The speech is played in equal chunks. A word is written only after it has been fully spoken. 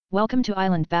Welcome to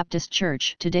Island Baptist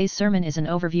Church. Today's sermon is an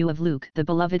overview of Luke, the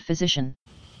beloved physician.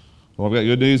 Well, I've got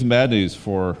good news and bad news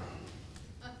for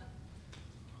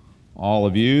all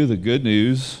of you. The good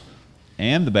news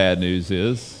and the bad news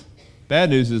is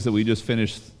that we just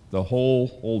finished the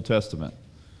whole Old Testament,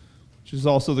 which is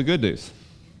also the good news.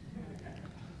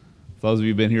 For those of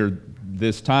you who've been here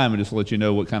this time, I just let you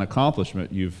know what kind of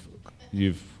accomplishment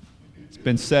it's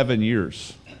been 7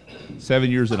 years.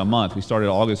 7 years and a month. We started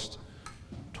August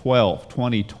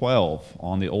 2012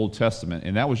 on the Old Testament,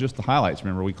 and that was just the highlights.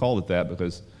 Remember, we called it that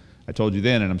because I told you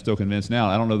then, and I'm still convinced now,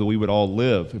 I don't know that we would all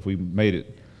live if we made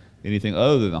it anything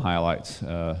other than the highlights,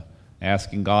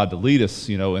 asking God to lead us,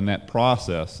 in that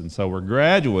process. And so we're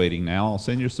graduating now. I'll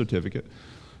send you a certificate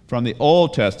from the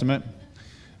Old Testament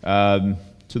to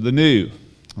the New.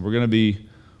 We're going to be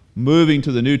moving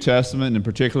to the New Testament, and in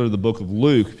particular the book of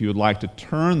Luke. If you would like to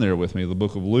turn there with me, the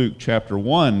book of Luke, chapter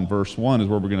 1, verse 1 is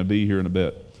where we're going to be here in a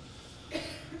bit.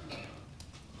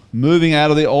 Moving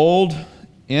out of the old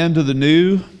into the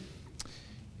new,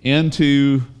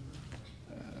 into,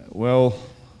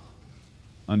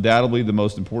 undoubtedly the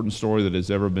most important story that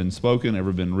has ever been spoken,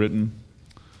 ever been written.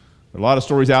 There are a lot of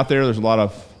stories out there. There's a lot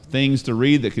of things to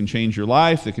read that can change your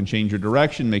life, that can change your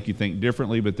direction, make you think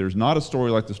differently, but there's not a story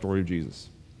like the story of Jesus.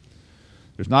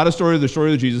 There's not a story. The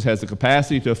story of Jesus has the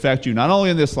capacity to affect you not only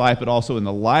in this life, but also in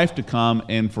the life to come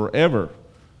and forever.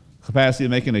 Capacity of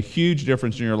making a huge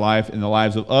difference in your life, in the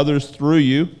lives of others through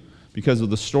you, because of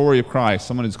the story of Christ.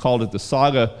 Someone has called it the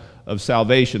saga of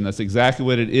salvation. That's exactly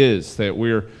what it is, that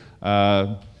we're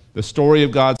the story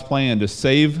of God's plan to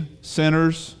save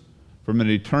sinners from an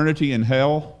eternity in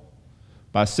hell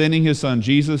by sending his son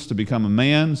Jesus to become a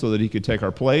man so that he could take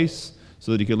our place,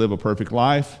 so that he could live a perfect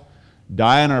life,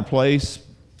 die in our place,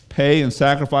 pay and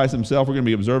sacrifice himself. We're going to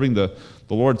be observing the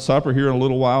Lord's Supper here in a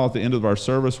little while at the end of our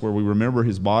service, where we remember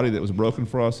his body that was broken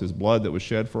for us, his blood that was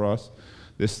shed for us,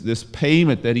 this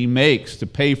payment that he makes to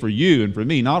pay for you and for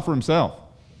me, not for himself,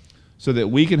 so that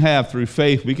we can have, through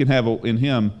faith, we can have in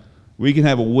him, we can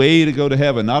have a way to go to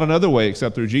heaven, not another way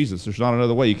except through Jesus. There's not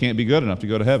another way. You can't be good enough to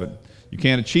go to heaven. You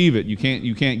can't achieve it. You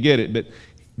can't get it. But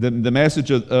the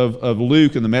message of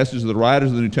Luke and the message of the writers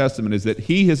of the New Testament is that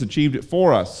he has achieved it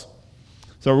for us.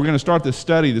 So we're going to start this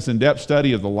study, this in-depth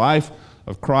study of the life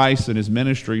of Christ and his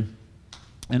ministry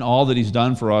and all that he's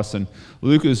done for us. And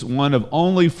Luke is one of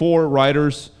only 4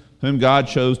 writers whom God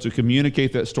chose to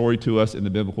communicate that story to us in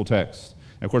the biblical text.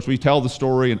 And of course, we tell the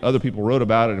story, and other people wrote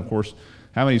about it. And of course,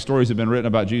 how many stories have been written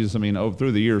about Jesus?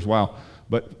 Through the years, wow.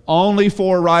 But only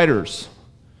 4 writers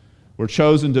were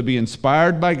chosen to be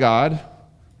inspired by God.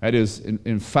 That is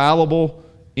infallible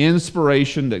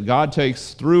inspiration that God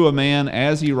takes through a man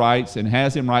as he writes and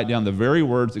has him write down the very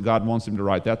words that God wants him to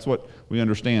write. That's what we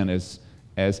understand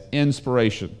as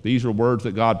inspiration. These are words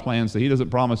that God plans. So he doesn't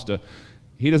promise to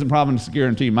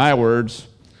guarantee my words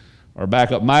or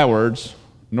back up my words,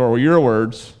 nor will your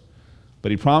words, but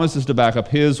he promises to back up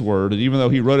his word. And even though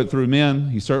he wrote it through men,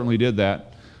 he certainly did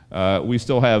that. We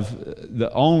still have the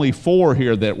only 4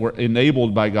 here that were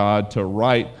enabled by God to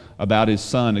write about his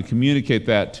son and communicate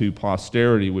that to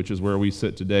posterity, which is where we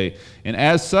sit today. And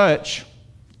as such,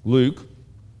 Luke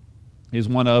is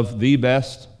one of the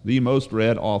best, the most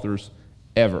read authors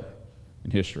ever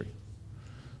in history.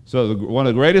 So one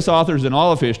of the greatest authors in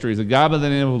all of history is a guy by the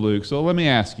name of Luke. So let me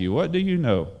ask you, what do you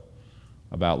know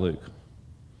about Luke?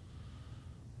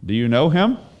 Do you know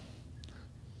him?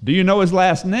 Do you know his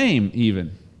last name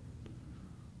even?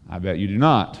 I bet you do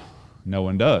not. No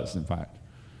one does, in fact.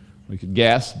 We could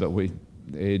guess, but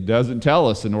it doesn't tell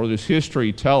us, and nor does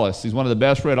history tell us. He's one of the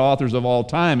best read authors of all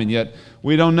time, and yet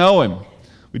we don't know him.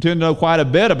 We tend to know quite a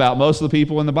bit about most of the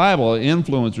people in the Bible,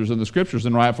 influencers in the Scriptures,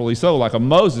 and rightfully so, like a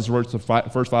Moses who wrote the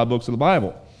first 5 books of the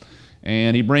Bible.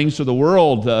 And he brings to the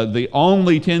world the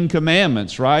only 10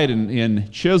 commandments, right, in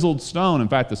chiseled stone. In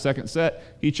fact, the second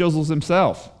set, he chisels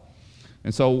himself.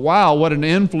 And so, wow, what an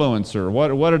influencer,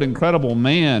 what an incredible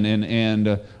man, and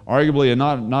arguably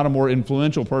not a more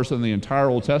influential person in the entire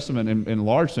Old Testament in a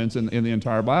large sense in the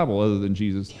entire Bible, other than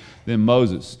Jesus, than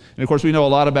Moses. And of course, we know a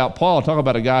lot about Paul. Talk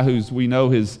about a guy we know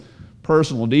his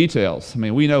personal details.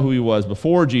 We know who he was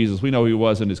before Jesus. We know who he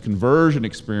was in his conversion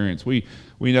experience. We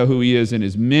know who he is in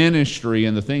his ministry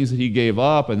and the things that he gave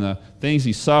up and the things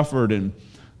he suffered. And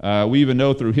we even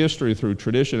know through history, through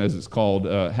tradition as it's called,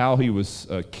 how he was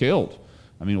killed.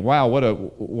 Wow,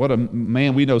 what a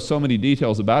man. We know so many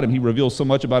details about him. He reveals so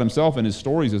much about himself in his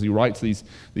stories as he writes these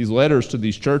letters to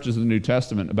these churches in the New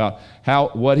Testament about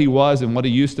what he was and what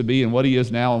he used to be and what he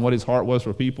is now and what his heart was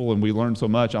for people. And we learned so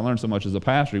much. I learned so much as a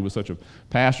pastor. He was such a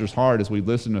pastor's heart as we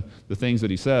listen to the things that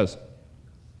he says.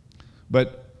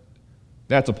 But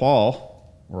that's a Paul.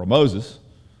 or a Moses,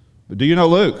 but do you know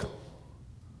Luke?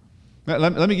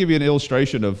 Let me give you an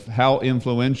illustration of how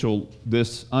influential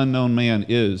this unknown man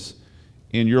is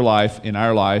in your life, in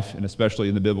our life, and especially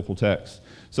in the biblical text.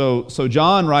 So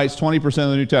John writes 20% of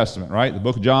the New Testament, right? The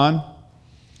book of John,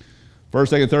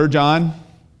 1st, 2nd, 3rd John,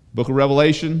 book of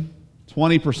Revelation,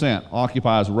 20%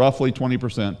 occupies roughly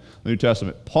 20% of the New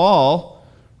Testament. Paul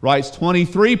writes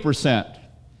 23%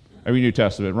 of your New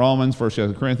Testament. Romans,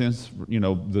 1st, 2nd Corinthians,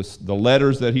 the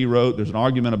letters that he wrote. There's an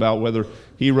argument about whether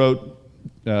he wrote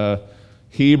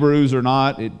Hebrews or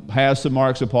not. It has some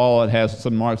marks of Paul. It has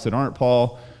some marks that aren't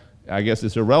Paul. I guess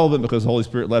it's irrelevant because the Holy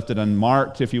Spirit left it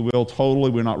unmarked, if you will, totally.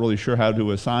 We're not really sure how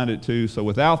to assign it to. So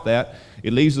without that,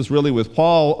 it leaves us really with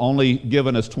Paul only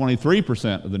giving us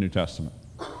 23% of the New Testament.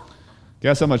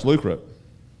 Guess how much Luke wrote?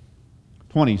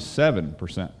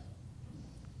 27%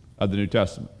 of the New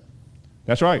Testament.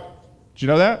 That's right. Did you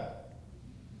know that?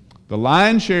 The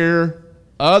lion's share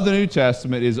of the New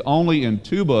Testament is only in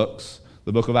two books,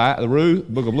 the book of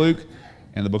Luke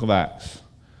and the book of Acts.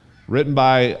 Written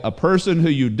by a person who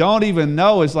you don't even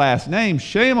know his last name.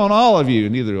 Shame on all of you.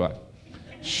 Neither do I.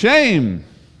 Shame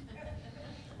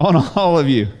on all of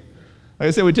you. Like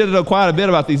I said, we tend to know quite a bit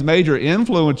about these major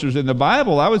influencers in the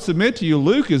Bible. I would submit to you,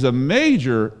 Luke is a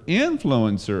major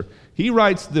influencer. He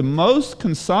writes the most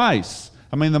concise,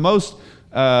 the most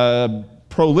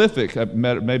prolific,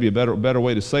 maybe a better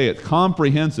way to say it,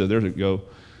 comprehensive, there you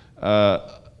go,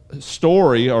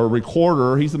 story or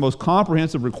recorder. He's the most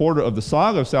comprehensive recorder of the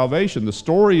saga of salvation, the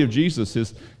story of Jesus,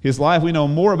 his life. We know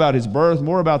more about his birth,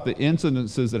 more about the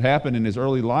incidences that happened in his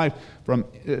early life from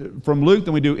Luke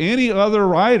than we do any other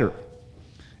writer.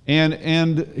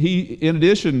 And he, in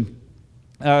addition,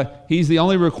 he's the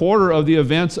only recorder of the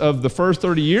events of the first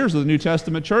 30 years of the New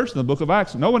Testament church in the book of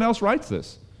Acts. No one else writes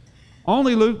this.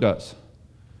 Only Luke does.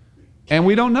 And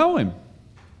we don't know him.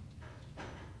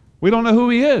 We don't know who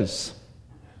he is.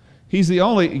 He's the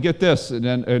only, get this,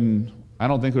 and I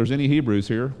don't think there's any Hebrews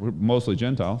here. We're mostly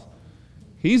Gentiles.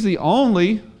 He's the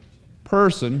only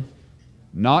person,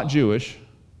 not Jewish,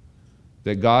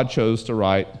 that God chose to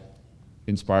write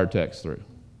inspired text through.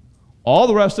 All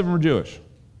the rest of them are Jewish.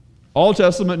 Old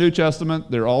Testament, New Testament,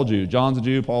 they're all Jew. John's a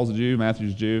Jew, Paul's a Jew,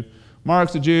 Matthew's a Jew,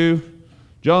 Mark's a Jew,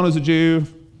 Jonah's a Jew,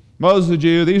 Moses is a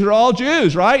Jew. These are all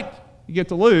Jews, right? You get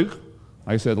to Luke,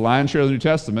 like I said, the lion's share of the New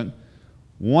Testament,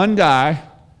 one guy,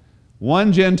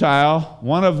 one Gentile,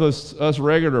 one of us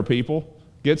regular people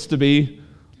gets to be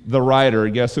the writer.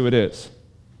 And guess who it is?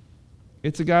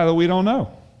 It's a guy that we don't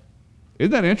know.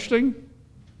 Isn't that interesting?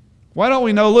 Why don't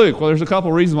we know Luke? Well, there's a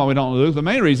couple reasons why we don't know Luke. The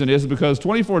main reason is because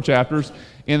 24 chapters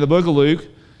in the book of Luke,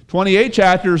 28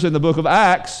 chapters in the book of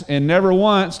Acts, and never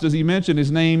once does he mention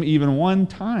his name even one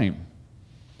time.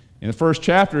 In the first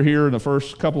chapter here, in the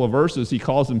first couple of verses, he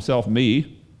calls himself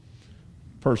me,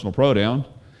 personal pronoun.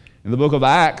 In the book of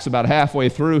Acts, about halfway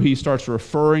through, he starts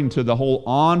referring to the whole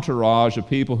entourage of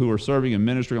people who are serving in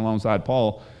ministry alongside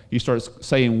Paul. He starts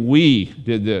saying, we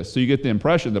did this. So you get the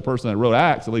impression the person that wrote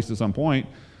Acts, at least at some point,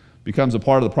 becomes a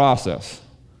part of the process.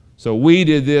 So we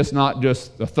did this, not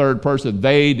just the third person.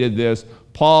 They did this.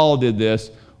 Paul did this.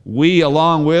 We,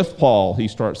 along with Paul, he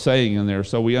starts saying in there.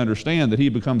 So we understand that he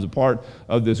becomes a part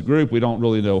of this group. We don't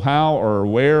really know how or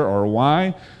where or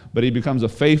why, but he becomes a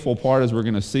faithful part, as we're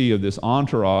going to see, of this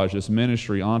entourage, this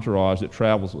ministry entourage that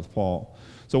travels with Paul.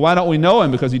 So why don't we know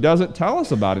him? Because he doesn't tell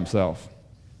us about himself.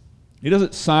 He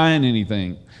doesn't sign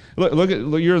anything. Look,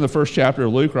 you're in the first chapter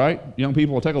of Luke, right? Young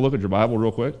people, take a look at your Bible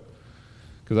real quick,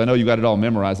 because I know you got it all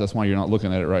memorized. That's why you're not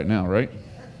looking at it right now, right?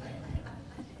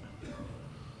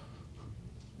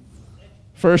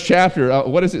 First chapter,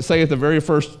 what does it say at the very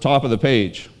first top of the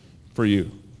page for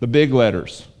you? The big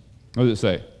letters. What does it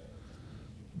say?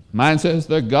 Mine says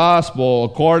the gospel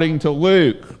according to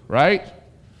Luke, right?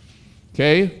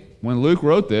 Okay, when Luke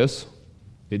wrote this,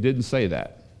 it didn't say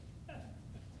that.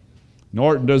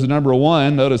 Nor does the number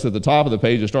 1. Notice at the top of the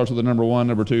page, it starts with the number 1,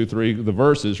 number 2, 3, the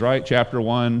verses, right? Chapter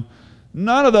 1.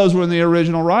 None of those were in the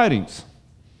original writings.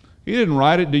 He didn't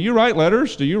write it. Do you write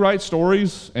letters? Do you write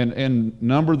stories and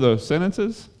number the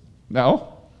sentences?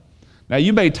 No. Now,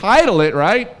 you may title it,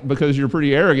 right? Because you're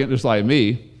pretty arrogant, just like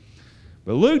me.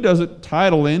 But Luke doesn't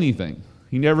title anything.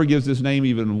 He never gives his name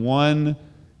even one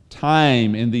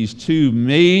time in these two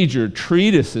major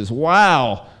treatises.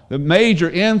 Wow, the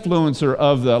major influencer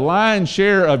of the lion's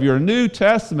share of your New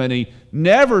Testament. He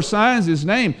never signs his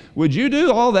name. Would you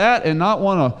do all that and not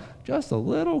want just a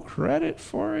little credit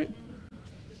for it?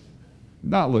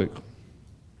 Not Luke.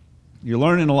 You're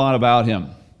learning a lot about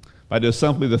him by just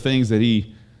simply the things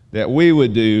that we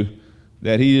would do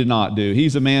that he did not do.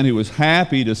 He's a man who was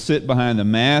happy to sit behind the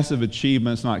massive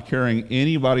achievements, not caring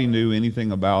anybody knew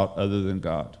anything about other than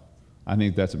God. I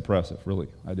think that's impressive, really,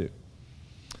 I do.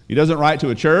 He doesn't write to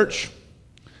a church.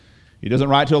 He doesn't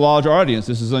write to a large audience.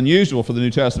 This is unusual for the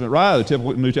New Testament writer. The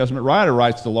typical New Testament writer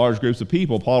writes to large groups of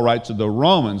people. Paul writes to the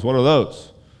Romans. What are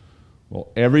those? Well,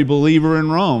 every believer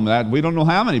in Rome. We don't know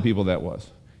how many people that was.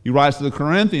 He writes to the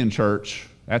Corinthian church.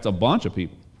 That's a bunch of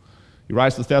people. He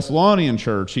writes to the Thessalonian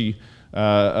church.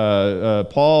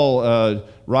 Paul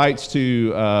writes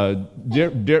to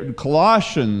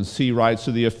Colossians. He writes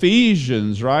to the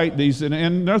Ephesians, right?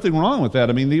 And nothing wrong with that.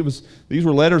 I mean, these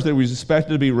were letters that was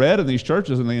expected to be read in these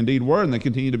churches, and they indeed were, and they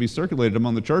continue to be circulated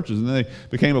among the churches. And then they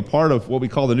became a part of what we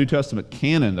call the New Testament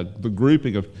canon, the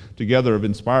grouping together of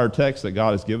inspired texts that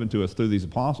God has given to us through these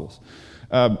apostles.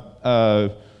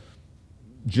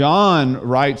 John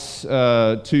writes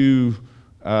to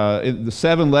in the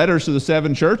 7 letters to the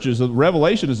 7 churches. The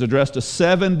Revelation is addressed to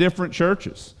 7 different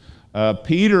churches.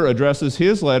 Peter addresses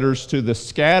his letters to the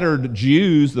scattered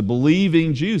Jews, the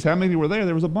believing Jews. How many were there?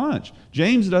 There was a bunch.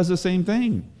 James does the same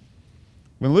thing.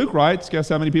 When Luke writes, guess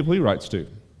how many people he writes to?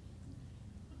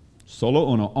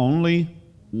 Solo uno. Only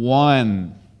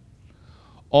one.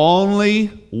 Only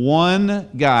one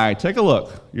guy. Take a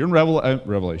look. You're in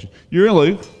Revelation. You're in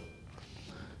Luke.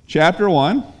 Chapter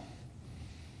 1.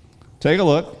 Take a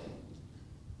look.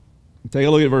 Take a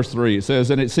look at verse 3. It says,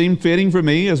 "And it seemed fitting for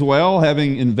me as well,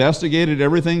 having investigated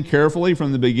everything carefully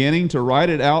from the beginning, to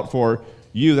write it out for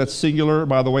you." That's singular,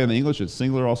 by the way, in the English. It's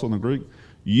singular also in the Greek.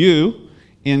 "You,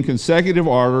 in consecutive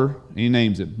order," he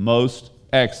names it, "most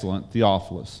excellent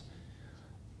Theophilus."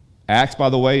 Acts, by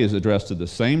the way, is addressed to the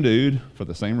same dude for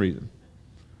the same reason.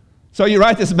 So you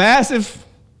write this massive,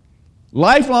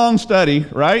 lifelong study,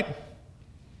 right?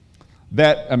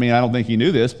 That, I don't think he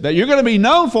knew this, that you're going to be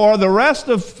known for the rest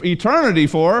of eternity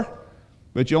for,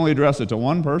 but you only address it to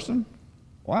one person?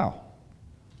 Wow.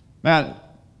 Man,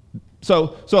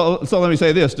 so let me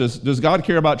say this. Does God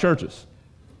care about churches?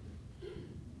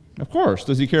 Of course.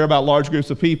 Does he care about large groups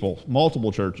of people,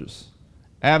 multiple churches?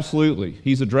 Absolutely.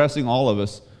 He's addressing all of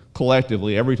us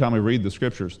collectively every time we read the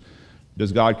scriptures.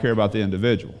 Does God care about the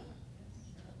individual?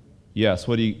 Yes.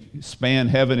 Would he span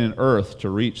heaven and earth to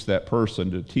reach that person,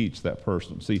 to teach that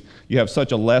person? See, you have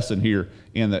such a lesson here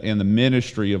in the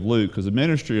ministry of Luke, because the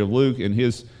ministry of Luke and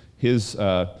his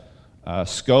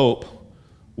scope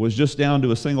was just down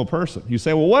to a single person. You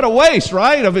say, well, what a waste,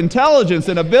 right, of intelligence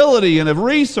and ability and of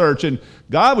research. And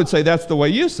God would say, that's the way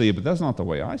you see it, but that's not the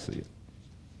way I see it.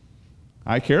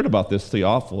 I cared about this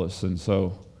Theophilus, and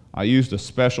so I used a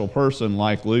special person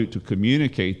like Luke to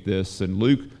communicate this, and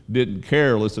Luke didn't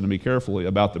care, listen to me carefully,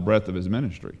 about the breadth of his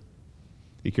ministry.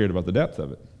 He cared about the depth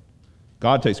of it.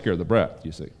 God takes care of the breadth,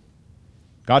 you see.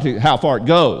 God takes how far it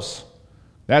goes.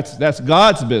 That's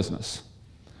God's business.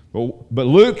 But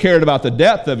Luke cared about the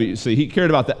depth of it, you see. He cared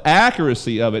about the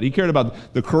accuracy of it. He cared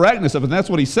about the correctness of it. And that's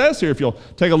what he says here. If you'll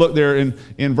take a look there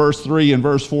in verse 3 and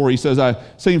verse 4, he says, "I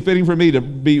seem fitting for me to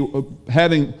be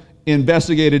having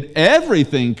investigated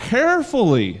everything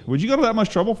carefully." Would you go to that much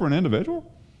trouble for an individual?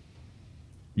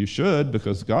 You should,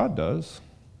 because God does.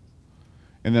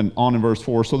 And then on in verse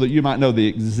 4, "so that you might know the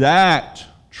exact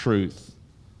truth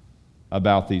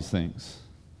about these things."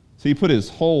 So he put his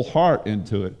whole heart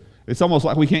into it. It's almost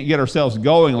like we can't get ourselves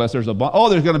going unless there's there's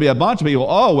going to be a bunch of people.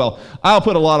 Oh, well, I'll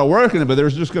put a lot of work in it, but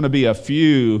there's just going to be a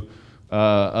few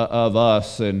of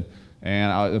us. And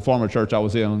the former church I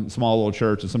was in, a small little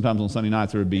church, and sometimes on Sunday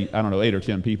nights there would be, 8 or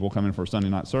 10 people coming for a Sunday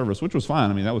night service, which was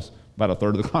fine. That was about a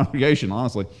third of the congregation,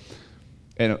 honestly.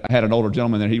 And I had an older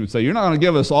gentleman there. He would say, "You're not going to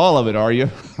give us all of it, are you?"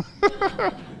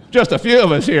 Just a few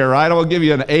of us here, right? I will give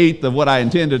you an eighth of what I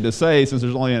intended to say, since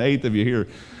there's only an eighth of you here.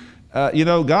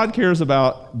 God cares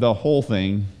about the whole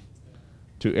thing.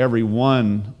 To every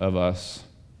one of us,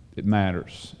 it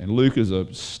matters. And Luke is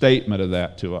a statement of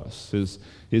that to us.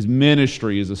 His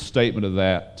ministry is a statement of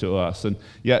that to us. And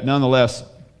yet, nonetheless,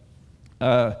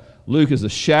 Luke is a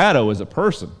shadow as a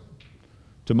person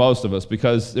to most of us,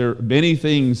 because there are many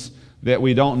things that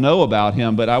we don't know about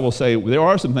him, but I will say there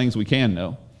are some things we can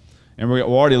know. And we've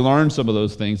already learned some of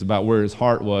those things about where his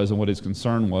heart was and what his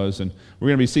concern was. And we're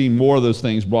going to be seeing more of those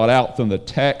things brought out from the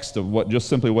text of just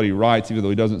simply what he writes, even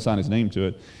though he doesn't sign his name to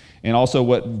it. And also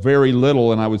what very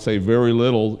little, and I would say very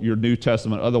little, your New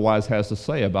Testament otherwise has to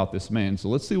say about this man. So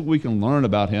let's see what we can learn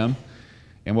about him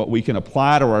and what we can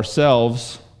apply to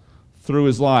ourselves through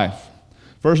his life.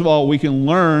 First of all, we can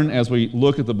learn, as we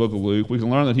look at the book of Luke, we can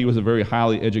learn that he was a very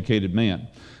highly educated man.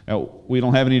 Now, we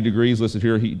don't have any degrees listed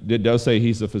here. He does say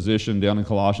he's a physician down in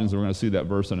Colossians, and we're going to see that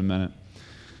verse in a minute.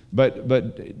 But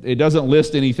it doesn't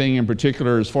list anything in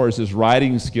particular as far as his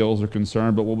writing skills are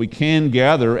concerned. But what we can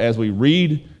gather as we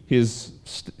read his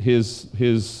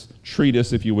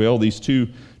treatise, if you will, these two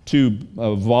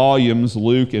volumes,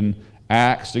 Luke and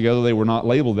Acts together, they were not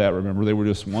labeled that, remember. They were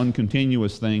just one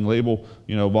continuous thing, label,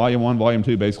 volume 1, volume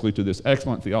 2, basically to this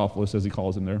excellent Theophilus, as he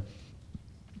calls him there.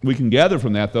 We can gather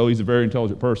from that, though, he's a very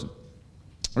intelligent person.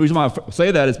 The reason why I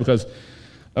say that is because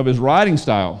of his writing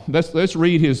style. Let's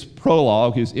read his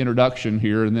prologue, his introduction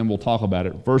here, and then we'll talk about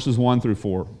it. Verses 1 through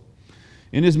 4.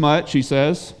 Inasmuch, he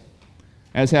says,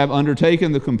 as have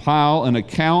undertaken to compile an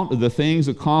account of the things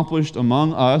accomplished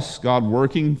among us, God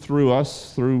working through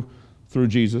us, through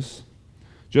Jesus,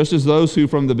 just as those who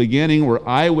from the beginning were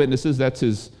eyewitnesses.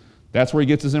 That's where he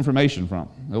gets his information from.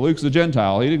 Now, Luke's a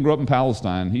Gentile. He didn't grow up in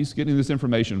Palestine. He's getting this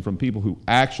information from people who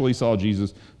actually saw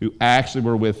Jesus, who actually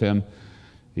were with him.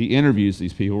 He interviews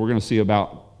these people. We're going to see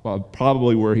about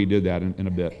probably where he did that in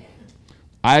a bit.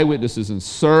 Eyewitnesses and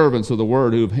servants of the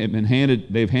word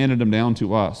they've handed them down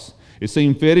to us. It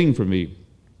seemed fitting for me,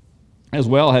 as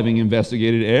well, having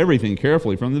investigated everything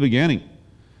carefully from the beginning,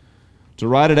 to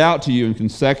write it out to you in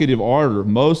consecutive order,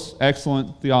 most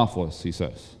excellent Theophilus, he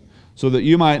says, so that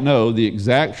you might know the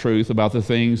exact truth about the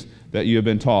things that you have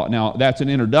been taught. Now, that's an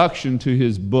introduction to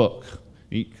his book,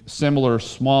 similar,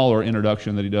 smaller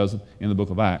introduction that he does in the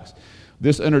book of Acts.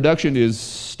 This introduction is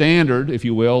standard, if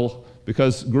you will,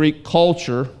 because Greek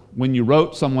culture, when you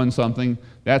wrote someone something,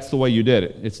 that's the way you did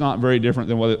it. It's not very different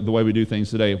than the way we do things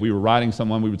today. If we were writing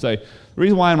someone, we would say, the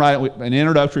reason why I'm writing an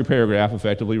introductory paragraph,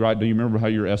 effectively, right? Do you remember how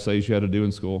your essays you had to do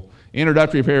in school?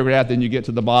 Introductory paragraph, then you get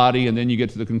to the body, and then you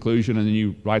get to the conclusion, and then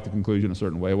you write the conclusion a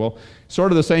certain way. Well,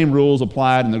 sort of the same rules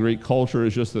applied in the Greek culture.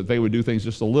 It's just that they would do things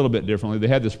just a little bit differently. They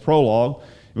had this prologue,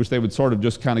 in which they would sort of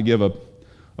just kind of give a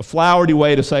flowery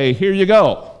way to say, here you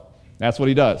go. That's what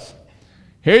he does.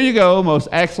 Here you go, most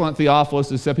excellent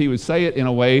Theophilus, except he would say it in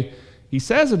a way, he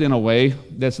says it in a way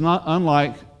that's not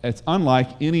unlike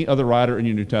any other writer in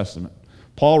your New Testament.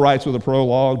 Paul writes with a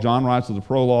prologue, John writes with a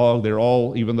prologue. They're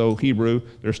all, even though Hebrew,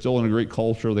 they're still in a Greek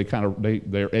culture.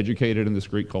 They're educated in this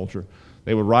Greek culture.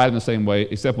 They would write in the same way,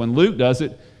 except when Luke does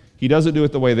it, he doesn't do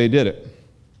it the way they did it.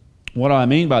 What I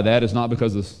mean by that is not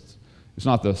because it's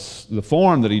not the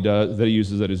form that he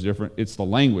uses that is different, it's the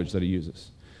language that he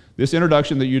uses. This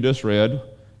introduction that you just read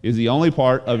is the only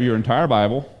part of your entire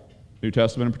Bible, New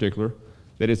Testament in particular,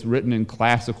 that it's written in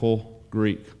classical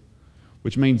Greek,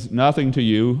 which means nothing to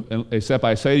you, except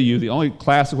I say to you, the only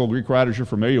classical Greek writers you're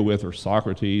familiar with are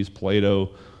Socrates,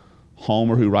 Plato,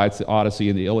 Homer, who writes the Odyssey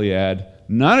and the Iliad.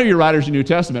 None of your writers in the New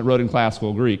Testament wrote in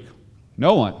classical Greek.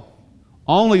 No one.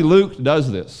 Only Luke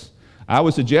does this. I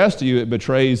would suggest to you it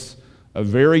betrays a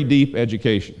very deep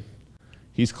education.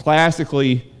 He's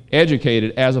classically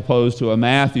educated as opposed to a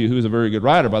Matthew, who's a very good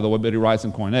writer, by the way, but he writes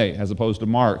in Koine, as opposed to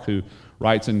Mark, who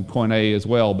writes in Koine as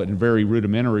well, but in very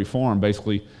rudimentary form,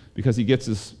 basically, because he gets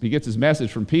his message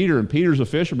from Peter, and Peter's a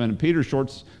fisherman,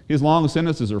 and his long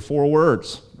sentences are 4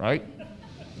 words, right?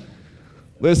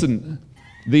 Listen,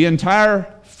 the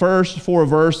entire first 4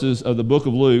 verses of the book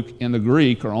of Luke in the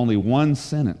Greek are only 1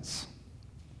 sentence.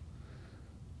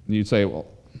 And you'd say, well,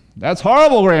 that's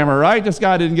horrible grammar, right? This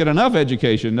guy didn't get enough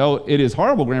education. No, it is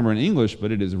horrible grammar in English, but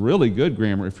it is really good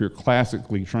grammar if you're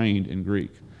classically trained in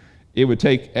Greek. It would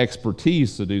take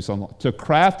expertise to do something, to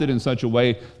craft it in such a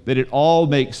way that it all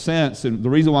makes sense. And the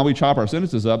reason why we chop our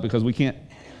sentences up, because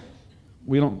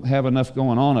we don't have enough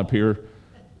going on up here.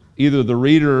 Either the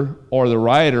reader or the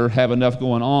writer have enough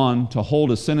going on to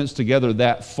hold a sentence together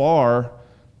that far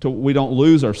till we don't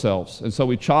lose ourselves. And so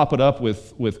we chop it up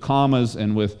with commas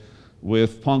and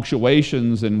with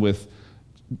punctuations and with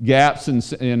gaps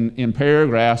in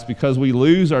paragraphs, because we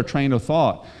lose our train of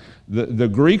thought. The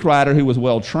Greek writer who was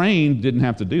well trained didn't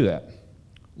have to do that.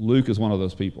 Luke is one of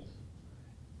those people.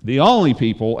 The only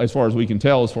people, as far as we can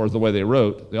tell, as far as the way they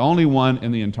wrote, the only one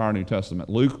in the entire New Testament.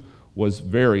 Luke was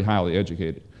very highly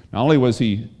educated. Not only was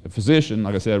he a physician,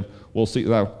 like I said, we'll see,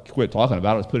 I'll quit talking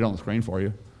about it, let's put it on the screen for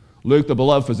you. Luke, the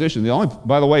beloved physician.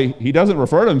 By the way, he doesn't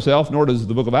refer to himself, nor does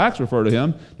the book of Acts refer to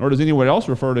him, nor does anyone else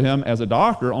refer to him as a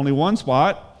doctor. Only one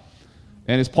spot.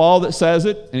 And it's Paul that says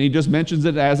it, and he just mentions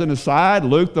it as an aside.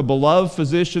 Luke, the beloved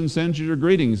physician, sends you your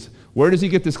greetings. Where does he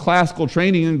get this classical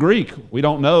training in Greek? We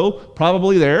don't know.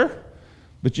 Probably there.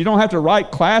 But you don't have to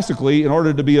write classically in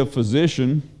order to be a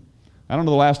physician. I don't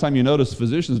know the last time you noticed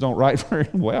physicians don't write very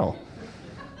well.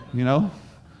 You know?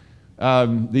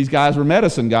 These guys were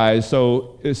medicine guys.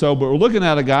 But we're looking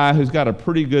at a guy who's got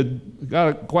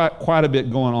quite a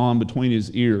bit going on between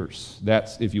his ears.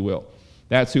 That's, if you will.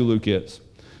 That's who Luke is.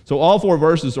 So all 4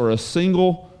 verses are a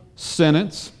single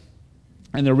sentence,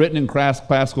 and they're written in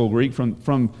classical Greek.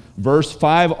 From verse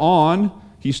 5 on,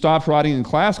 he stops writing in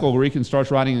classical Greek and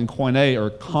starts writing in Koine, or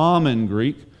common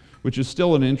Greek, which is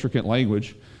still an intricate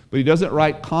language, but he doesn't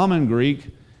write common Greek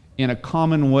in a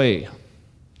common way.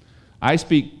 I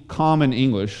speak common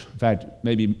English, in fact,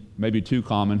 maybe too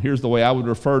common. Here's the way I would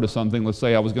refer to something. Let's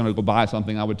say I was going to go buy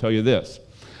something, I would tell you this.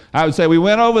 I would say, we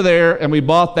went over there and we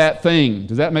bought that thing.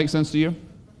 Does that make sense to you?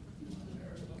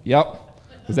 Yep,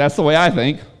 because that's the way I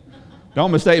think.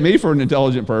 Don't mistake me for an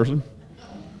intelligent person.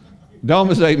 Don't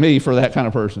mistake me for that kind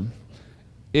of person.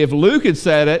 If Luke had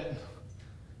said it,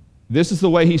 this is the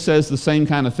way he says the same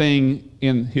kind of thing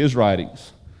in his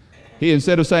writings. He,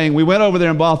 instead of saying, we went over there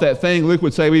and bought that thing, Luke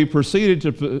would say, we proceeded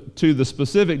to the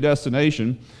specific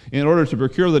destination in order to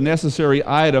procure the necessary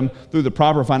item through the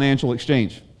proper financial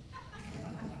exchange.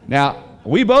 Now,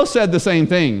 we both said the same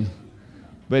thing,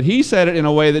 but he said it in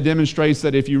a way that demonstrates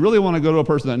that if you really want to go to a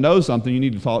person that knows something, you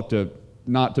need to talk to,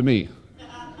 not to me.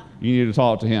 You need to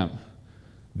talk to him.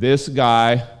 This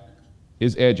guy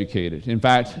is educated. In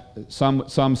fact,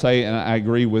 some say, and I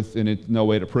agree with, and it's no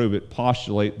way to prove it,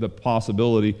 postulate the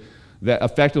possibility that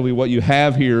effectively what you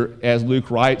have here, as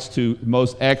Luke writes to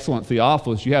most excellent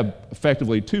Theophilus, you have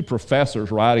effectively two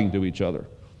professors writing to each other.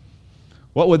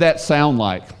 What would that sound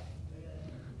like?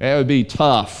 That would be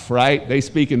tough, right? They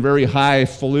speak in very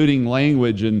highfalutin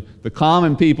language, and the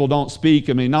common people don't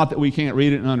speak. I mean, not that we can't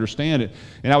read it and understand it.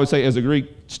 And I would say, as a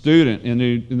Greek student in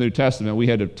the New Testament, we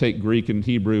had to take Greek and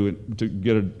Hebrew to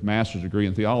get a master's degree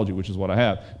in theology, which is what I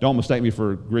have. Don't mistake me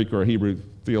for a Greek or a Hebrew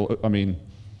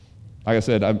like I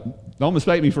said, don't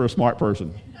mistake me for a smart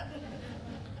person.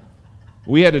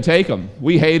 We had to take them.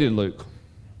 We hated Luke.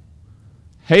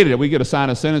 Hated it. We get a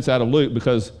sentence out of Luke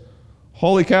because,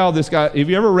 holy cow, this guy, have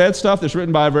you ever read stuff that's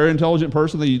written by a very intelligent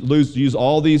person? They use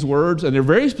all these words, and they're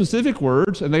very specific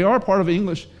words, and they are part of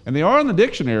English, and they are in the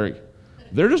dictionary.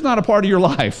 They're just not a part of your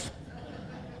life.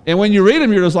 And when you read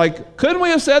them, you're just like, couldn't we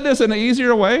have said this in an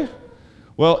easier way?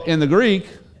 Well, in the Greek,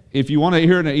 if you want to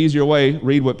hear it in an easier way,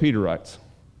 read what Peter writes.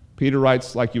 Peter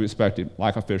writes like you expect him,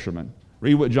 like a fisherman.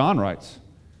 Read what John writes.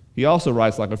 He also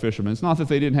writes like a fisherman. It's not that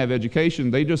they didn't have education.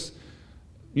 They just,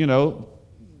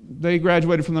 they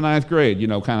graduated from the 9th grade,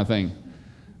 kind of thing.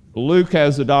 Luke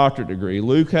has a doctorate degree.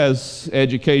 Luke has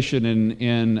education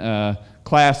in the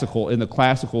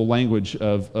classical language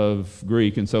of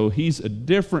Greek, and so he's a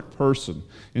different person.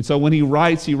 And so when he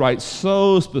writes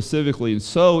so specifically and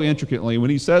so intricately. When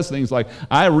he says things like,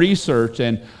 I researched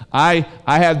and I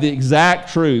have the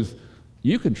exact truth,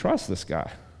 you can trust this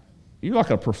guy. You're like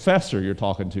a professor you're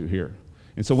talking to here.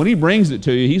 And so when he brings it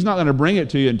to you, he's not going to bring it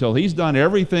to you until he's done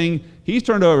everything. He's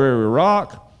turned over every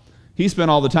rock. He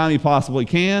spent all the time he possibly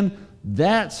can.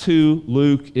 That's who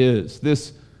Luke is,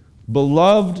 this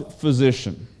beloved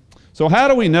physician. So how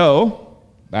do we know,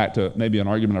 back to maybe an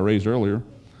argument I raised earlier,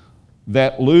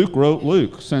 that Luke wrote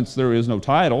Luke, since there is no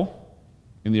title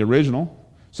in the original,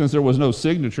 since there was no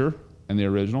signature in the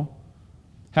original?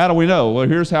 How do we know? Well,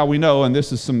 here's how we know, and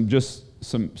this is some,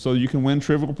 so you can win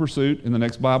Trivial Pursuit in the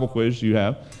next Bible quiz you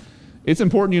have. It's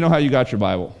important you know how you got your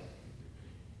Bible.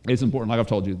 It's important, like I've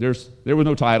told you. There were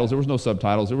no titles, there was no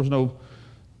subtitles, there was no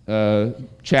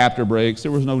chapter breaks,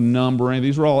 there was no numbering.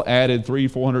 These were all added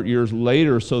 300-400 years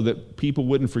later so that people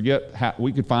wouldn't forget how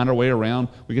we could find our way around.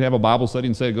 We could have a Bible study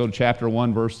and say, go to chapter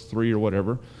 1, verse 3 or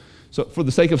whatever. So for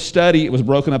the sake of study, it was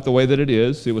broken up the way that it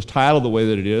is. It was titled the way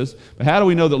that it is. But how do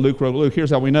we know that Luke wrote Luke?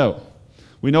 Here's how we know.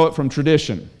 We know it from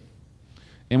tradition.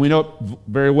 And we know it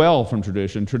very well from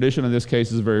tradition. Tradition in this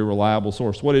case is a very reliable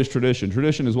source. What is tradition?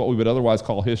 Tradition is what we would otherwise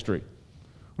call history.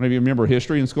 Any of you remember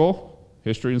history in school?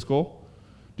 History in school?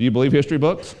 Do you believe history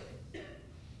books?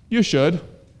 You should.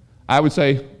 I would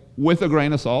say with a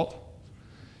grain of salt,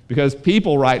 because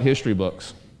people write history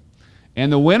books.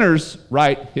 And the winners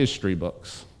write history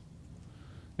books.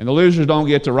 And the losers don't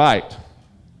get to write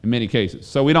in many cases.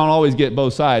 So we don't always get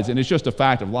both sides, and it's just a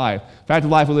fact of life. Fact of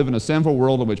life, we live in a sinful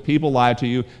world in which people lie to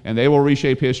you, and they will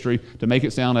reshape history to make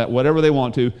it sound like whatever they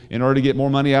want to in order to get more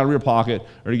money out of your pocket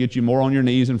or to get you more on your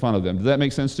knees in front of them. Does that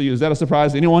make sense to you? Is that a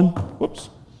surprise to anyone? Whoops.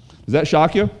 Does that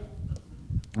shock you?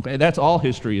 Okay, that's all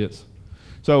history is.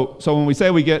 So when we say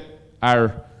we get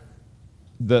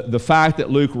the fact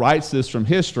that Luke writes this from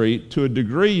history, to a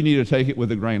degree you need to take it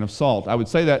with a grain of salt. I would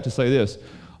say that to say this: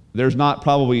 there's not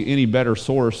probably any better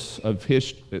source of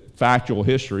factual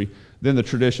history than the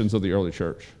traditions of the early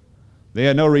church. They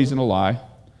had no reason to lie.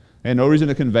 They had no reason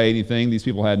to convey anything. These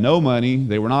people had no money.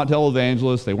 They were not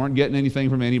televangelists. They weren't getting anything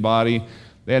from anybody.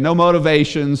 They had no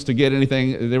motivations to get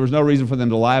anything. There was no reason for them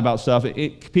to lie about stuff.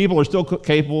 People are still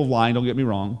capable of lying, don't get me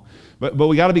wrong. But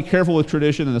we got to be careful with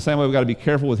tradition in the same way we got to be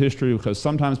careful with history, because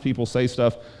sometimes people say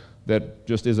stuff that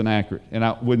just isn't accurate. And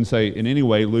I wouldn't say in any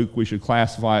way, Luke, we should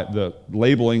classify the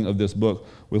labeling of this book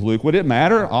with Luke. Would it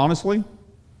matter, honestly?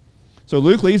 So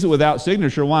Luke leaves it without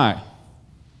signature. Why?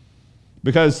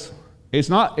 Because it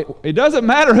doesn't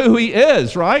matter who he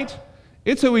is, right?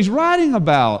 It's who he's writing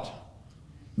about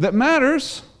that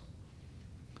matters.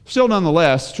 Still,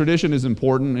 nonetheless, tradition is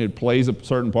important. It plays a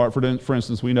certain part. For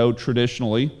instance, we know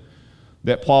traditionally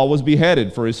that Paul was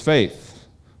beheaded for his faith.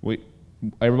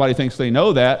 Everybody thinks they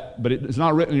know that, but it's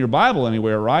not written in your Bible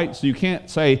anywhere, right? So you can't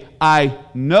say, I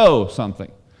know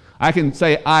something. I can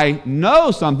say, I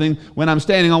know something when I'm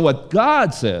standing on what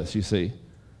God says, you see.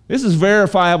 This is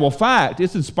verifiable fact.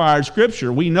 It's inspired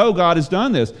Scripture. We know God has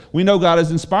done this. We know God has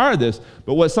inspired this.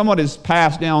 But what someone has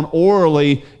passed down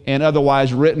orally and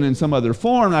otherwise written in some other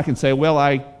form, I can say, well,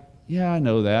 I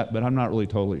know that, but I'm not really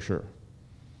totally sure.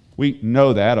 We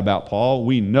know that about Paul.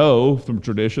 We know from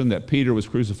tradition that Peter was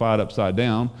crucified upside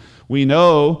down. We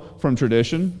know from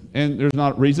tradition, and there's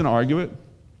not reason to argue it,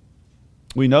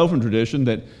 we know from tradition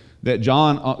that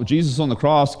Jesus on the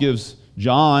cross gives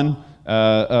John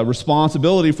a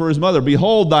responsibility for his mother.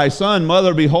 Behold thy son,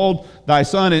 mother, behold thy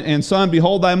son, and son,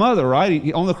 behold thy mother,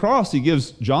 right? On the cross, he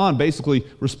gives John basically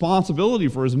responsibility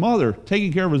for his mother,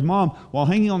 taking care of his mom while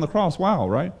hanging on the cross. Wow,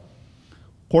 right?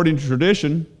 According to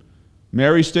tradition,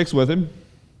 Mary sticks with him.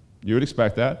 You would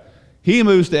expect that. He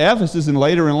moves to Ephesus and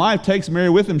later in life takes Mary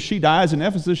with him. She dies in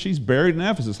Ephesus. She's buried in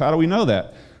Ephesus. How do we know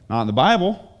that? Not in the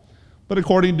Bible. But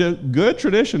according to good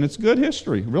tradition, it's good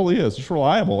history. It really is. It's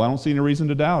reliable. I don't see any reason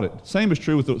to doubt it. Same is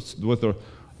true with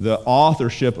the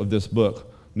authorship of this book.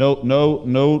 No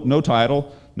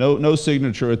title, no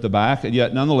signature at the back, and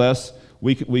yet nonetheless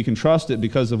we can trust it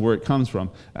because of where it comes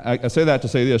from. I say that to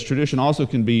say this: tradition also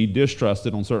can be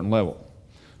distrusted on a certain level.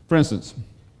 For instance,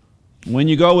 when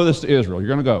you go with us to Israel, you're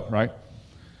going to go, right?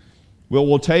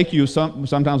 We'll take you,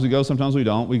 sometimes we go, sometimes we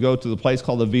don't. We go to the place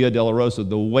called the Via Dolorosa,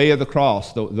 the way of the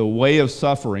cross, the way of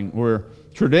suffering, where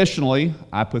traditionally,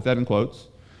 I put that in quotes,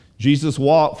 Jesus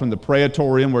walked from the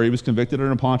Praetorium where he was convicted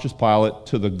under Pontius Pilate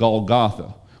to the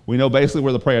Golgotha. We know basically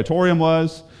where the Praetorium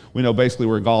was. We know basically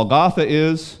where Golgotha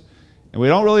is. And we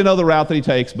don't really know the route that he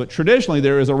takes, but traditionally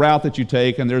there is a route that you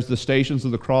take, and there's the stations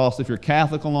of the cross if you're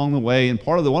Catholic along the way. And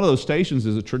one of those stations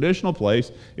is a traditional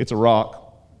place. It's a rock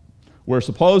where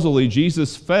supposedly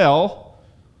Jesus fell.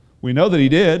 We know that he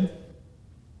did,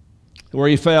 where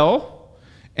he fell,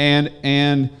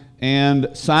 and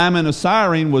Simon of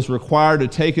Cyrene was required to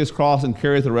take his cross and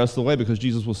carry it the rest of the way because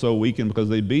Jesus was so weak and because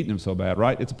they'd beaten him so bad,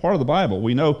 right? It's a part of the Bible.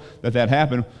 We know that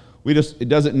happened. It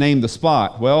doesn't name the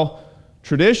spot. Well,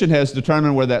 tradition has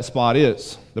determined where that spot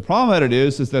is. The problem that it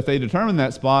is that they determined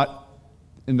that spot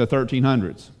in the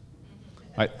 1300s,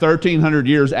 like 1,300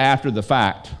 years after the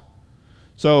fact.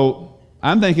 So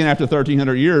I'm thinking after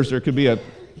 1,300 years,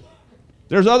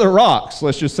 there's other rocks,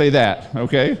 let's just say that,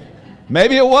 okay?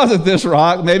 Maybe it wasn't this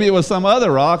rock, maybe it was some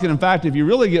other rock, and in fact, if you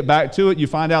really get back to it, you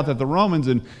find out that the Romans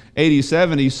in AD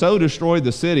 70 so destroyed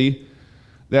the city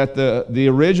that the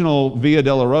original Via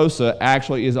Dolorosa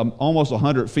actually is almost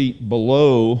 100 feet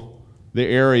below the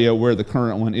area where the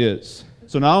current one is.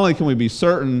 So not only can we be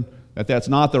certain that that's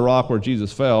not the rock where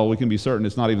Jesus fell, we can be certain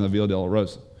it's not even the Via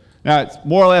Dolorosa. Now, it's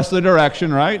more or less the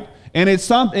direction, right? And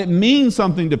it means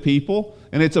something to people,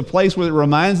 and it's a place where it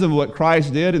reminds them of what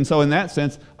Christ did. And so in that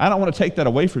sense, I don't want to take that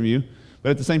away from you, but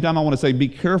at the same time, I want to say be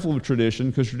careful of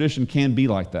tradition, because tradition can be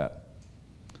like that.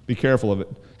 Be careful of it.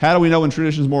 How do we know when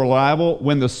tradition is more reliable?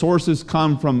 When the sources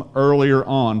come from earlier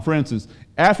on. For instance,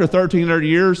 after 1,300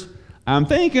 years, I'm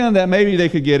thinking that maybe they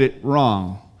could get it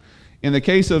wrong. In the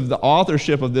case of the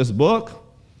authorship of this book,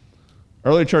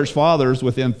 early church fathers,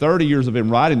 within 30 years of him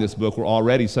writing this book, were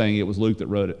already saying it was Luke that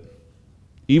wrote it,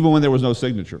 even when there was no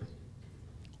signature.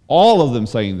 All of them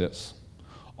saying this.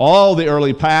 All the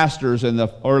early pastors and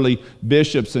the early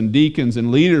bishops and deacons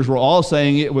and leaders were all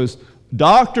saying it was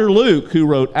Dr. Luke who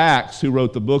wrote Acts, who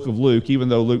wrote the book of Luke, even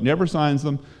though Luke never signs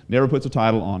them, never puts a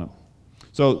title on them.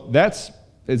 So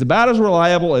it's about as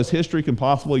reliable as history can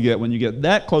possibly get when you get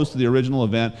that close to the original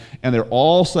event, and they're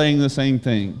all saying the same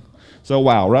thing. So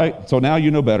wow, right? So now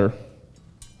you know better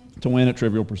to win at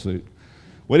Trivial Pursuit.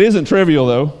 What isn't trivial,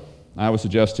 though, I would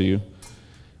suggest to you,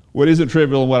 what isn't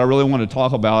trivial and what I really want to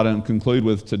talk about and conclude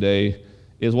with today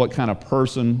is what kind of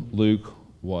person Luke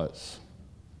was.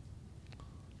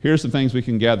 Here's some things we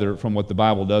can gather from what the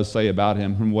Bible does say about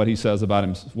him, from what he says about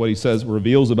him, what he says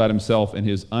reveals about himself in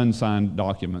his unsigned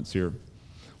documents here.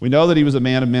 We know that he was a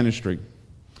man of ministry.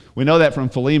 We know that from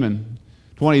Philemon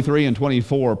 23 and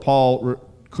 24, Paul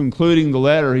concluding the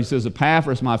letter, he says,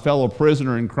 Epaphras, my fellow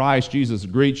prisoner in Christ Jesus,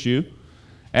 greets you,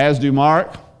 as do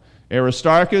Mark,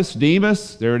 Aristarchus,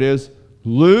 Demas, there it is,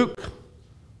 Luke,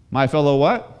 My fellow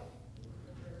what?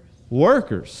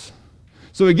 Workers.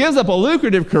 So he gives up a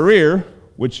lucrative career,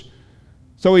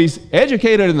 so he's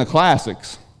educated in the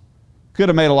classics. Could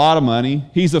have made a lot of money.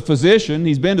 He's a physician.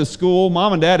 He's been to school.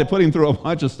 Mom and dad had put him through a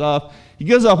bunch of stuff. He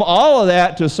gives up all of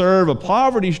that to serve a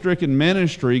poverty-stricken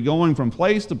ministry, going from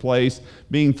place to place,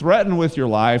 being threatened with your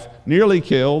life, nearly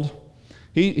killed.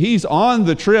 He's on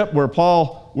the trip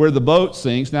where the boat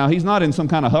sinks. Now, he's not in some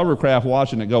kind of hovercraft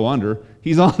watching it go under.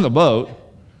 He's on the boat,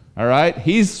 all right?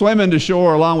 He's swimming to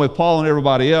shore along with Paul and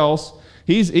everybody else.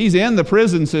 He's in the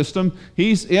prison system.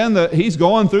 He's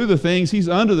going through the things. He's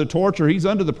under the torture. He's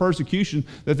under the persecution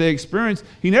that they experience.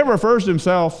 He never refers to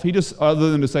himself. He just,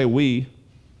 other than to say we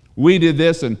did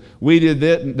this and we did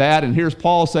that. And here's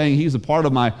Paul saying he's a part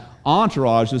of my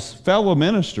entourage, this fellow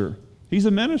minister. He's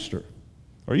a minister.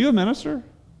 Are you a minister?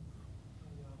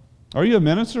 Are you a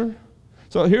minister?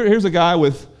 So here's a guy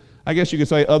with, I guess you could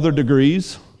say, other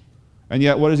degrees. And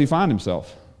yet, what does he find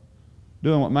himself?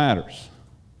 Doing what matters.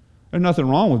 There's nothing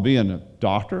wrong with being a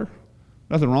doctor,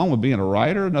 nothing wrong with being a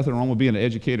writer, nothing wrong with being an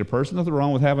educated person, nothing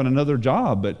wrong with having another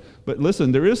job. But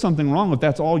listen, there is something wrong if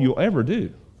that's all you'll ever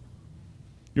do.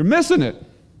 You're missing it.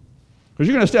 Because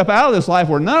you're going to step out of this life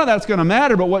where none of that's going to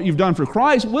matter, but what you've done for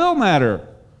Christ will matter.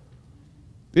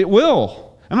 It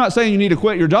will. I'm not saying you need to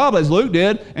quit your job as Luke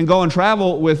did and go and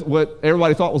travel with what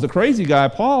everybody thought was a crazy guy,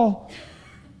 Paul.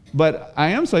 But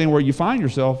I am saying where you find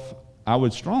yourself, I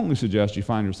would strongly suggest you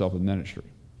find yourself in ministry.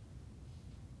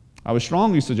 I would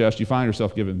strongly suggest you find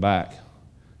yourself giving back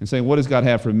and saying, what does God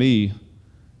have for me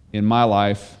in my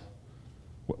life?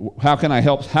 How can I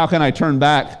help? How can I turn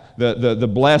back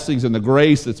the blessings and the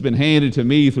grace that's been handed to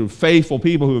me through faithful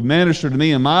people who have ministered to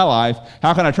me in my life?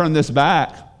 How can I turn this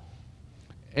back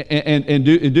and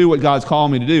do what God's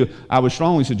called me to do? I would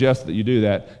strongly suggest that you do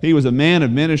that. He was a man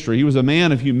of ministry. He was a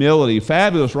man of humility.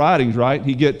 Fabulous writings, right?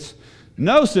 He gets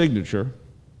no signature.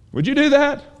 Would you do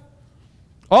that?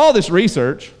 All this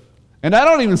research. And I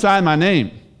don't even sign my name.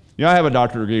 You know, I have a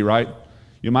doctorate degree, right?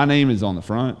 My name is on the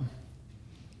front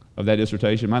of that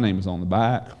dissertation. My name is on the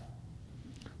back.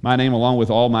 My name, along with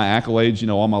all my accolades,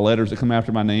 all my letters that come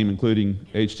after my name, including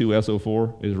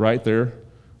H2SO4, is right there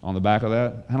on the back of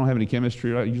that. I don't have any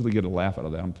chemistry. I usually get a laugh out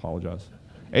of that. I apologize.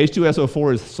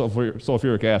 H2SO4 is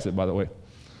sulfuric acid, by the way.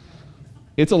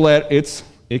 It's a letter.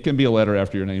 It can be a letter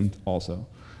after your name also.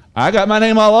 I got my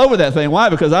name all over that thing. Why?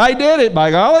 Because I did it,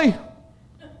 by golly.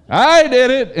 I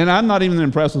did it, and I'm not even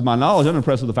impressed with my knowledge. I'm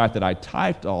impressed with the fact that I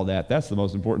typed all that. That's the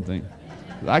most important thing.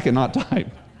 I cannot type.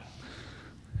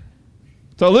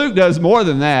 So Luke does more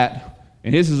than that,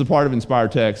 and his is a part of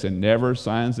inspired text, and never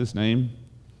signs his name.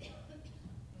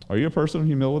 Are you a person of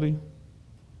humility?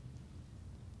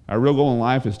 Our real goal in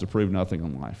life is to prove nothing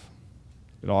in life.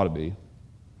 It ought to be.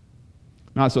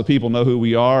 Not so people know who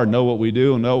we are, know what we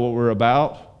do, and know what we're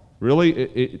about. Really,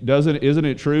 isn't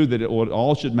it true that what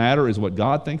all should matter is what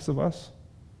God thinks of us?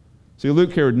 See,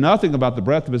 Luke cared nothing about the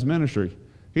breadth of his ministry.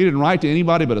 He didn't write to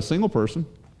anybody but a single person.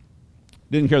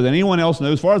 Didn't care that anyone else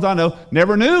knew. As far as I know,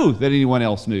 never knew that anyone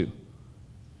else knew.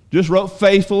 Just wrote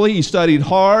faithfully. He studied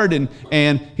hard,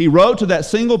 and he wrote to that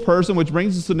single person, which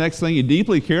brings us to the next thing. He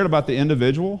deeply cared about the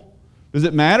individual. Does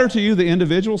it matter to you, the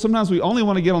individual? Sometimes we only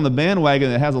want to get on the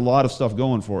bandwagon that has a lot of stuff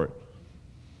going for it.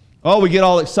 Oh, we get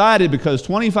all excited because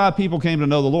 25 people came to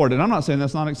know the Lord. And I'm not saying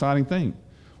that's not an exciting thing.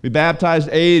 We baptized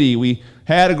 80. We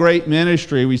had a great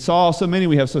ministry. We saw so many.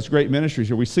 We have such great ministries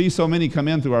here. We see so many come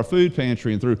in through our food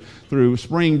pantry and through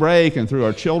spring break and through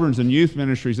our children's and youth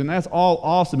ministries. And that's all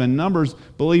awesome. And numbers,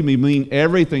 believe me, mean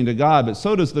everything to God. But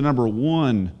so does the number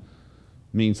 1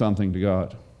 mean something to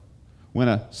God. When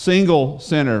a single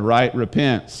sinner, right,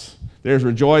 repents, there's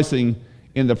rejoicing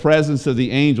in the presence of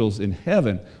the angels in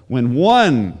heaven when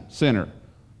one sinner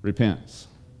repents.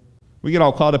 We get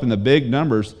all caught up in the big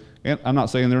numbers, and I'm not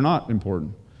saying they're not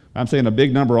important. I'm saying a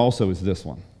big number also is this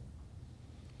one.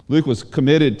 Luke was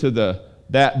committed to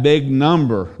that big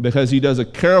number because he does a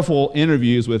careful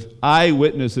interviews with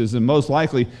eyewitnesses, and most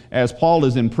likely, as Paul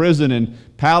is in prison in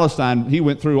Palestine, he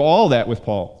went through all that with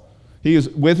Paul. He was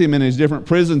with him in his different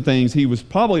prison things. He was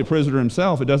probably a prisoner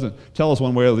himself. It doesn't tell us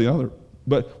one way or the other.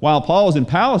 But while Paul is in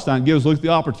Palestine, gives Luke the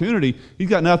opportunity. He's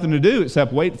got nothing to do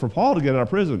except wait for Paul to get out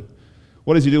of prison.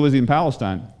 What does he do with him in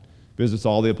Palestine? Visits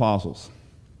all the apostles.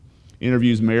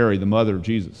 Interviews Mary, the mother of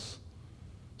Jesus.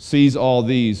 Sees all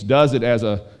these. Does it as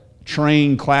a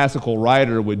trained classical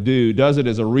writer would do. Does it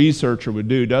as a researcher would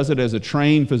do. Does it as a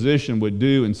trained physician would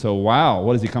do. And so, wow,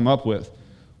 what does he come up with?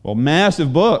 Well,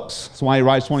 massive books. That's why he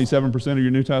writes 27% of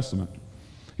your New Testament.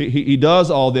 He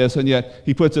does all this, and yet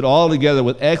he puts it all together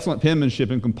with excellent penmanship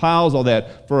and compiles all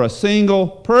that for a single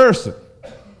person.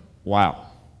 Wow.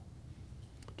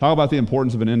 Talk about the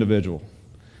importance of an individual.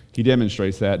 He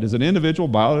demonstrates that. Does an individual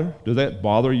bother? Does that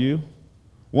bother you?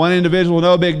 One individual,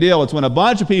 no big deal. It's when a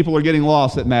bunch of people are getting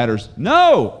lost that matters.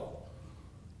 No.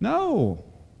 No.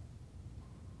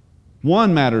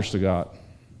 One matters to God.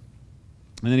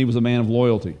 And then he was a man of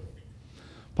loyalty.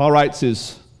 Paul writes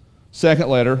his second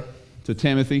letter to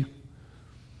Timothy,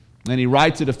 and he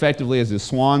writes it effectively as his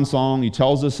swan song. He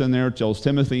tells us in there, tells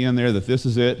Timothy in there that this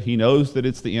is it. He knows that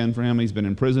it's the end for him. He's been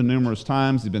in prison numerous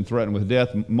times. He's been threatened with death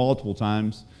multiple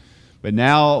times. But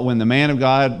now when the man of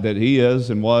God that he is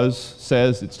and was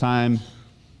says it's time,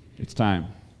 it's time.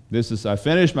 I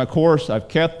finished my course. I've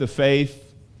kept the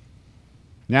faith.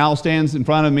 Now stands in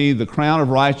front of me the crown of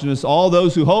righteousness. All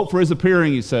those who hope for his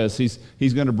appearing, he says,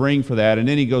 he's going to bring for that. And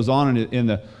then he goes on in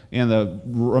the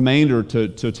remainder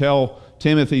to tell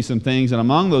Timothy some things. And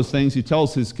among those things, he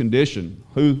tells his condition.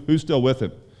 Who's still with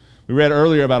him? We read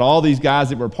earlier about all these guys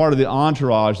that were part of the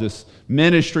entourage, this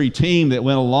ministry team that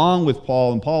went along with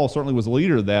Paul. And Paul certainly was the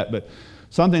leader of that. But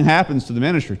something happens to the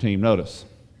ministry team, notice.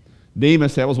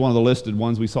 Demas, that was one of the listed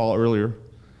ones we saw earlier.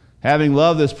 Having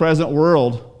loved this present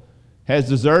world, has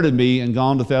deserted me and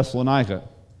gone to Thessalonica.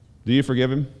 Do you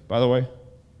forgive him, by the way?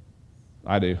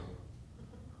 I do.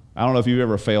 I don't know if you've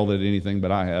ever failed at anything,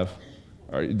 but I have.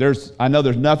 I know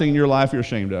there's nothing in your life you're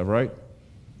ashamed of, right?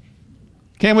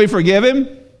 Can we forgive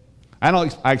him?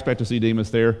 I expect to see Demas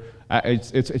there.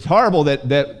 It's horrible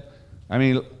that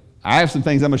I have some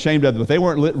things I'm ashamed of, but they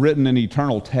weren't written in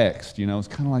eternal text. It's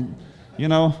kind of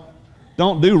like,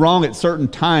 don't do wrong at certain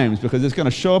times because it's going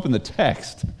to show up in the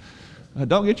text.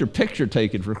 Don't get your picture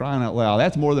taken, for crying out loud.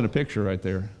 That's more than a picture right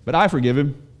there. But I forgive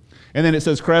him. And then it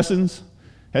says Crescens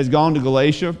has gone to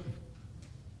Galatia.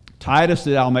 Titus to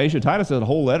Dalmatia. Titus has a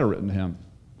whole letter written to him.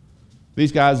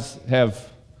 These guys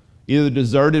have either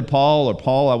deserted Paul, or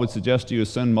Paul, I would suggest to you, has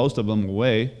sent most of them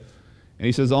away. And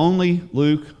he says, only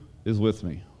Luke is with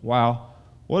me. Wow.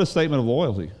 What a statement of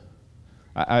loyalty.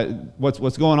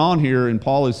 What's going on here, and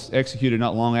Paul is executed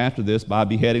not long after this by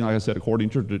beheading, like I said, according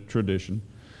to tradition.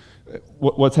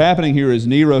 What's happening here is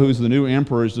Nero, who's the new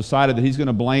emperor, has decided that he's going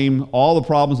to blame all the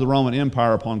problems of the Roman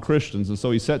Empire upon Christians. And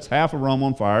so he sets half of Rome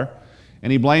on fire,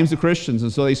 and he blames the Christians,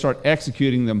 and so they start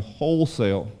executing them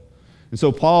wholesale. And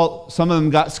so Paul, some of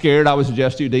them got scared. I would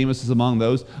suggest to you, Demas is among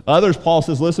those. Others, Paul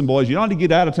says, listen, boys, you don't have to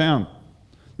get out of town.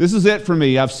 This is it for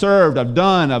me. I've served, I've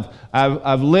done,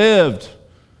 I've lived.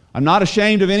 I'm not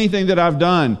ashamed of anything that I've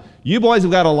done. You boys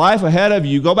have got a life ahead of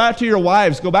you. Go back to your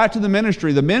wives. Go back to the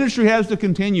ministry. The ministry has to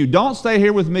continue. Don't stay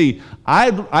here with me.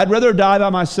 I'd rather die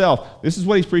by myself. This is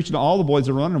what he's preaching to all the boys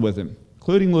that are running with him,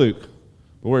 including Luke.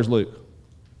 But where's Luke?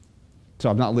 So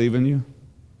I'm not leaving you.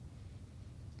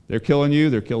 They're killing you.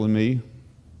 They're killing me.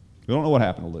 We don't know what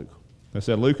happened to Luke. I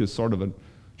said Luke is sort of a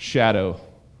shadow.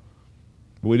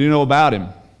 But we do know about him.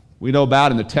 We know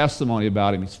about him, the testimony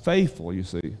about him. He's faithful, you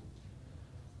see.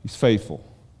 He's faithful.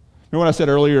 Remember what I said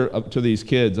earlier to these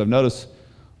kids? I've noticed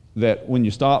that when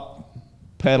you stop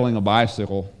pedaling a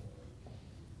bicycle,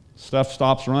 stuff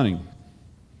stops running.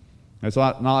 It's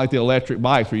not like the electric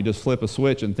bikes where you just flip a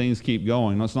switch and things keep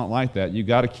going. No, it's not like that. You've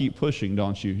got to keep pushing,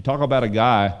 don't you? You talk about a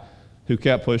guy who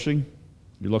kept pushing,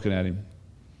 you're looking at him.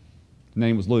 His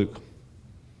name was Luke.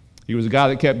 He was a guy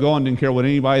that kept going, didn't care what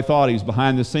anybody thought. He was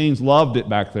behind the scenes, loved it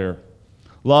back there.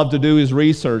 Loved to do his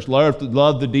research, loved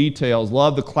the details,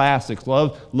 loved the classics,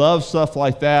 loved stuff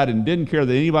like that, and didn't care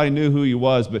that anybody knew who he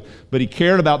was, but he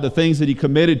cared about the things that he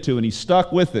committed to, and he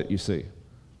stuck with it, you see.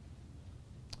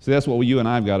 See, that's what you and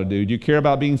I have got to do. Do you care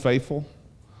about being faithful?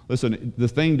 Listen, the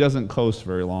thing doesn't coast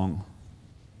very long.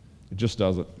 It just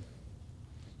doesn't.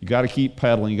 You got to keep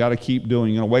pedaling. You got to keep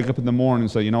doing. You're going to wake up in the morning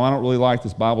and say, I don't really like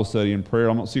this Bible study and prayer.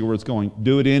 I don't see where it's going.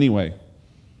 Do it anyway.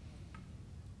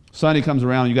 Sunday comes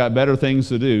around, you got better things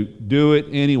to do. Do it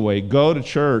anyway. Go to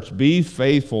church. Be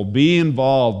faithful. Be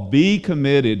involved. Be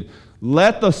committed.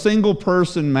 Let the single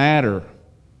person matter.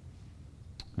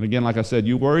 And again, like I said,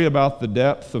 you worry about the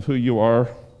depth of who you are,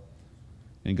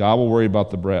 and God will worry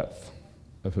about the breadth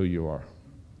of who you are.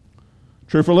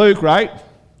 True for Luke, right?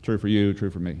 True for you,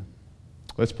 true for me.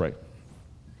 Let's pray.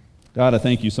 God, I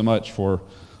thank you so much for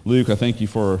Luke. I thank you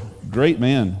for a great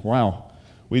man. Wow.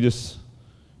 We just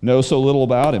know so little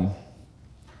about him.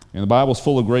 And the Bible's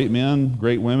full of great men,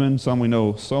 great women, some we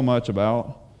know so much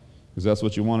about because that's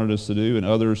what you wanted us to do, and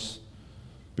others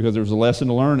because there's a lesson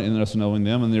to learn in us knowing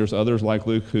them, and there's others like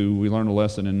Luke who we learn a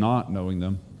lesson in not knowing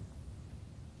them.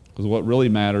 Because what really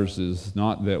matters is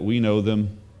not that we know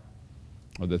them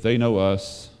or that they know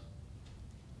us,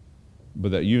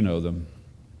 but that you know them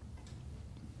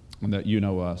and that you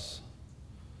know us.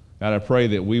 God, I pray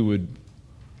that we would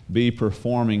be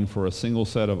performing for a single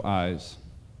set of eyes,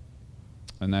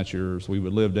 and that's yours. We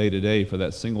would live day to day for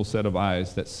that single set of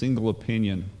eyes, that single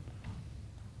opinion,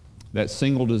 that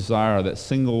single desire, that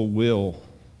single will.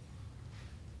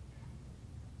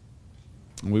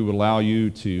 And we would allow you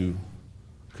to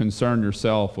concern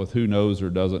yourself with who knows or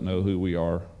doesn't know who we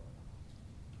are.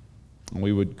 And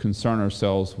we would concern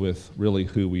ourselves with really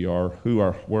who we are,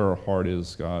 where our heart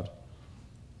is, God.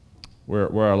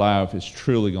 Where our life is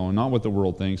truly going, not what the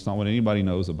world thinks, not what anybody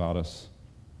knows about us,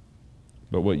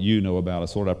 but what you know about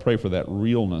us. Lord, I pray for that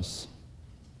realness,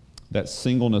 that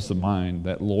singleness of mind,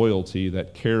 that loyalty,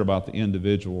 that care about the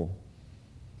individual,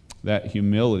 that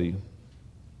humility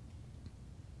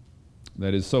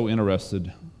that is so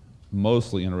interested,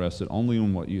 mostly interested only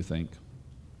in what you think.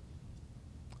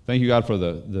 Thank you, God, for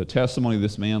the testimony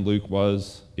this man, Luke,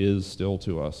 is still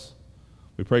to us.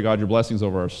 We pray, God, your blessings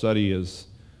over our study as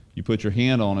you put your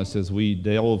hand on us as we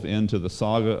delve into the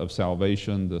saga of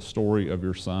salvation, the story of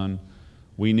your Son.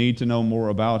 We need to know more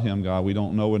about him, God. We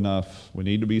don't know enough. We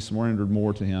need to be surrendered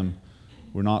more to him.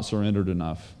 We're not surrendered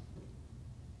enough.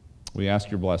 We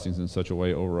ask your blessings in such a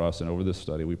way over us and over this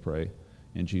study, we pray.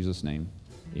 In Jesus' name,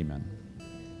 amen.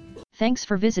 Thanks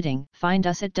for visiting. Find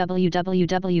us at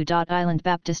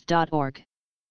www.islandbaptist.org.